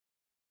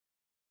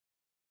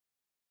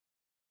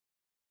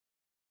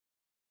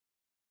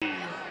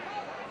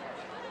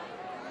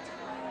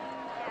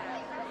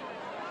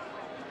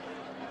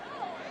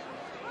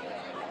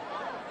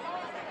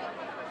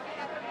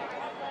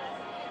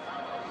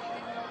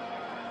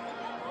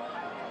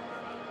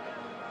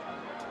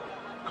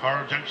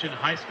Junction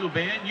High School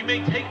Band, you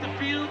may take the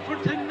field for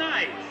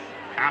tonight's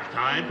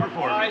halftime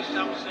performance. Why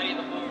some say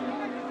the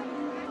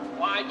moon?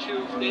 Why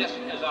choose this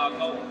as our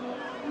goal?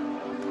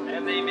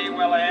 And they may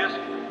well ask,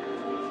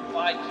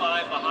 why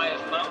climb the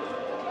highest mountain?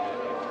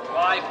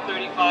 Why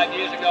 35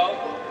 years ago,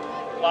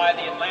 fly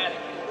the Atlantic?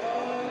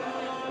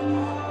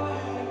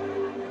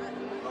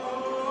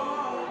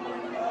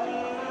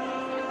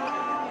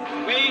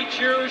 We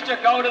choose to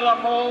go to the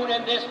moon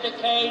in this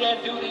decade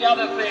and do the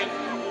other thing.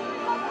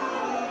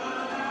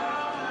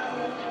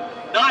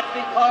 Not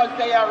because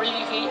they are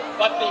easy,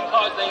 but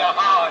because they are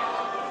hard.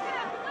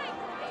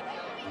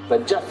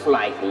 But just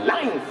like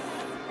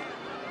life,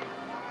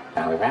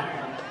 all right.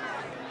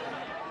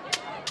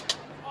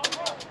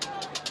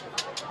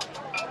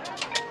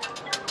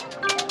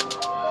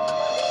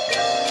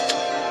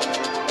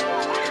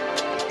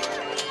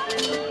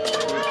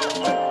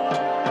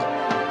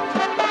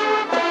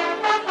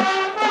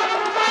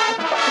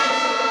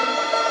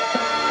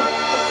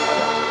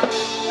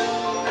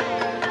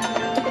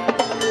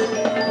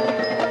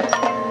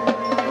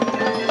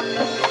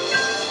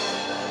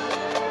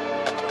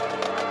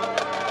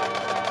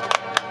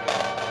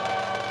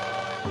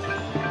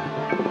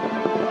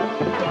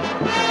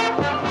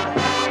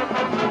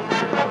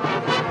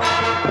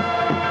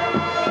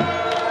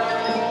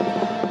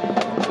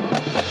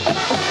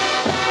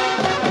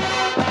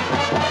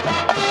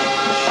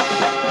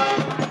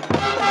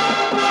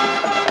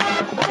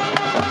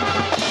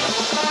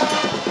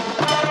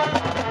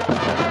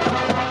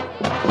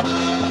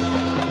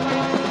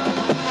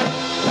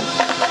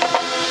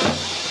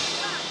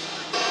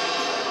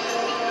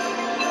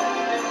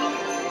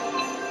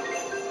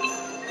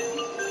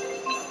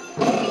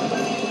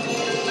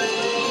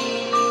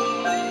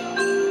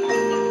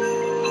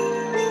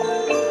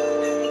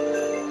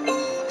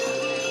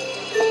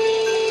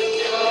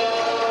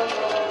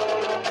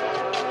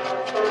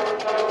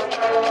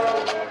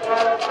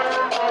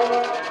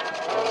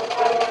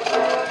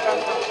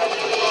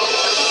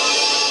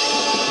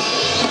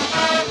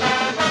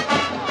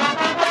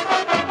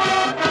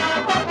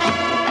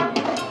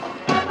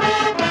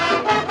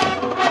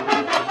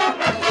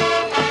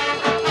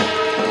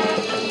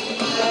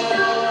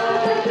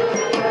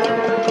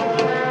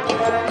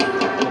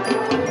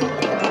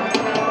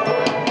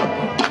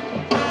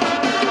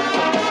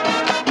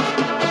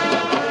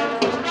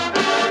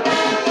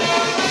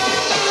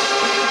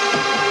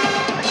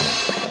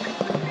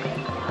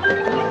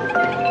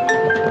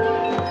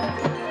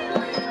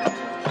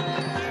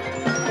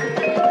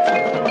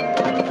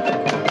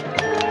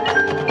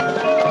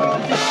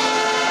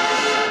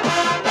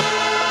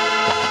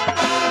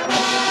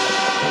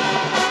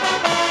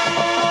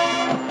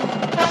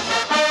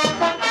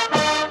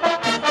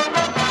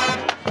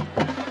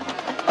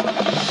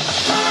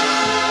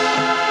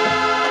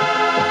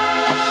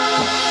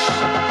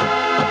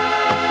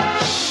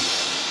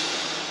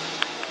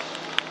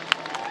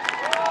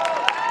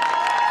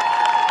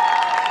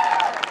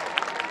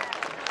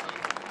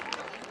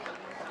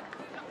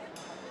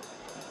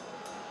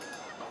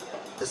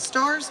 The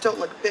stars don't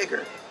look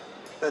bigger,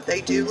 but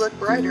they do look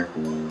brighter.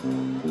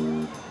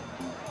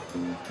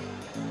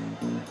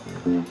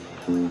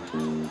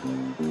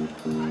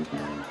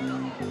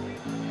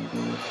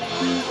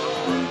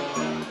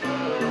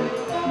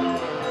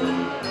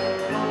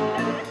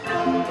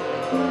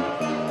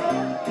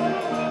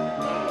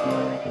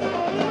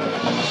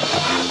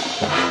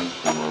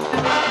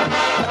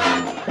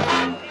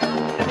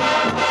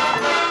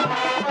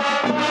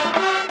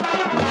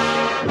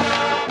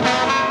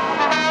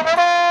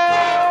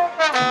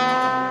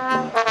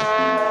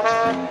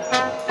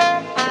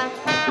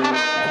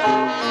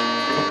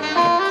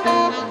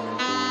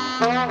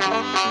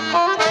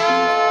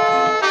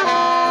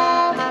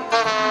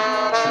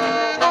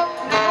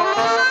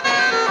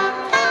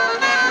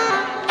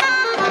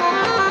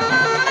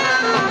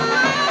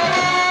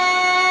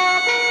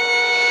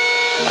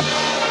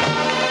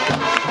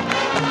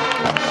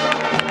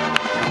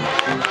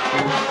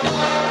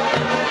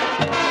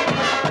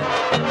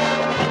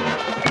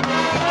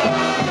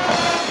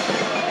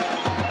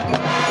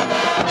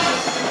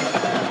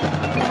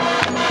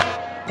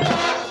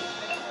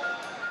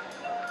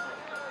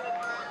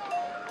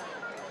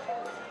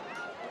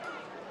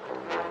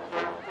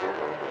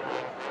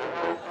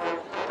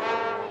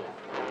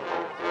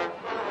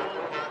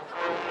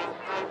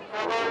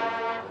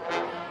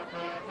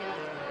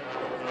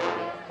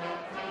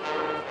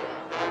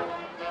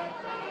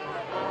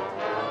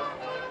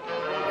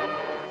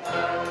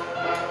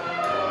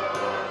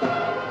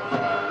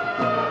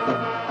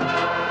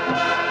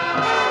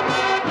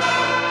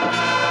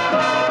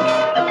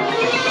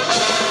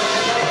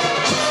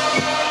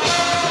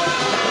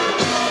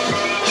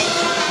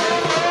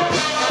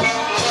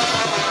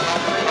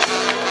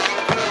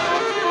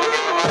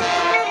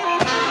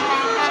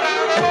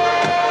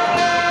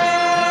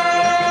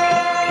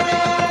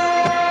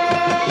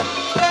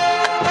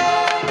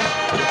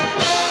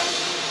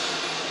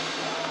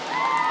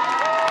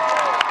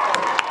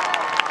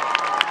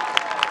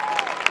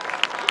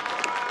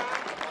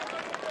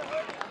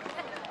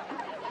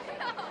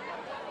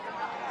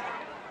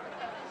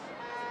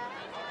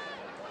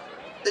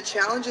 The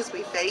challenges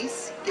we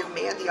face give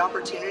man the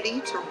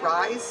opportunity to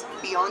rise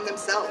beyond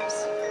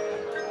themselves.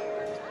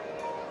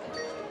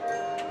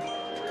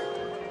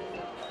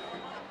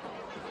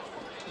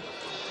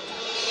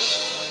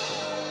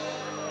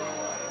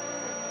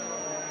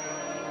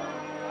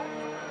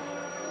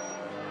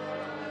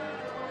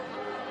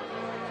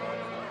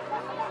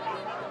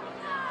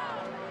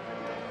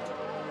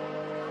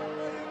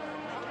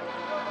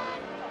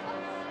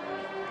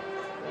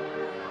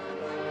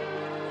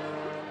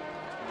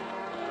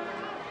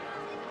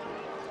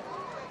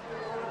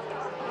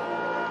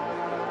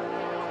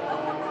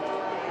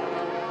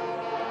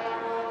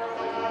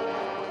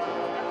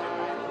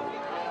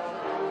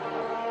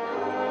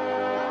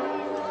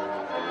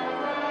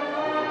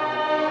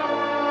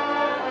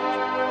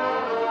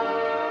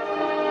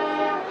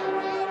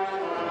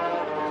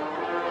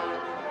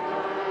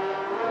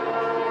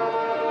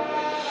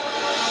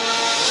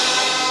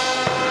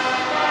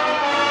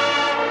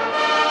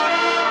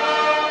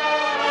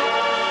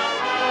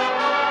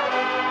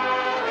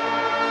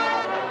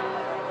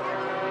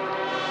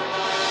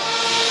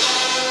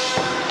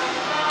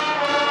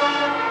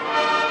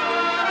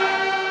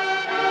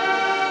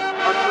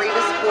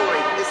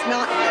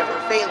 Not never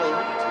failing,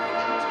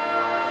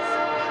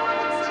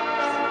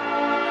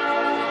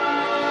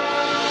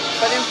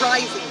 but in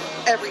rising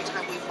every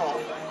time we fall.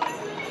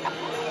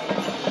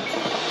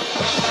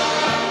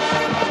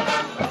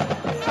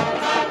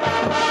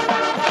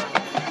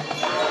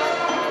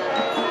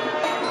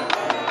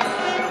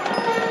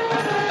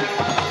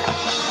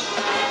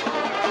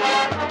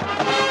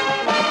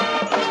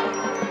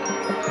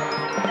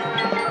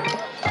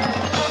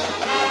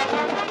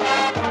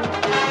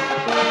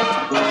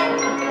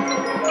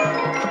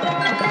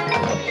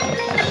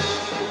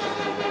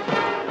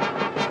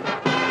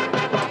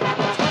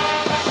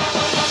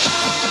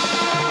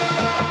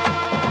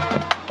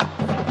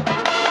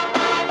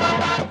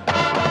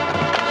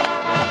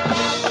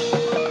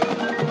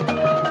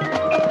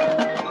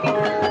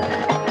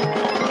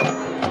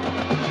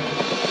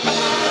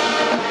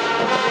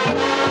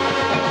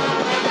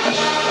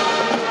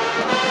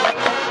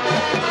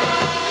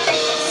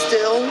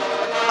 Still,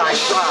 I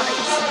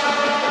rise.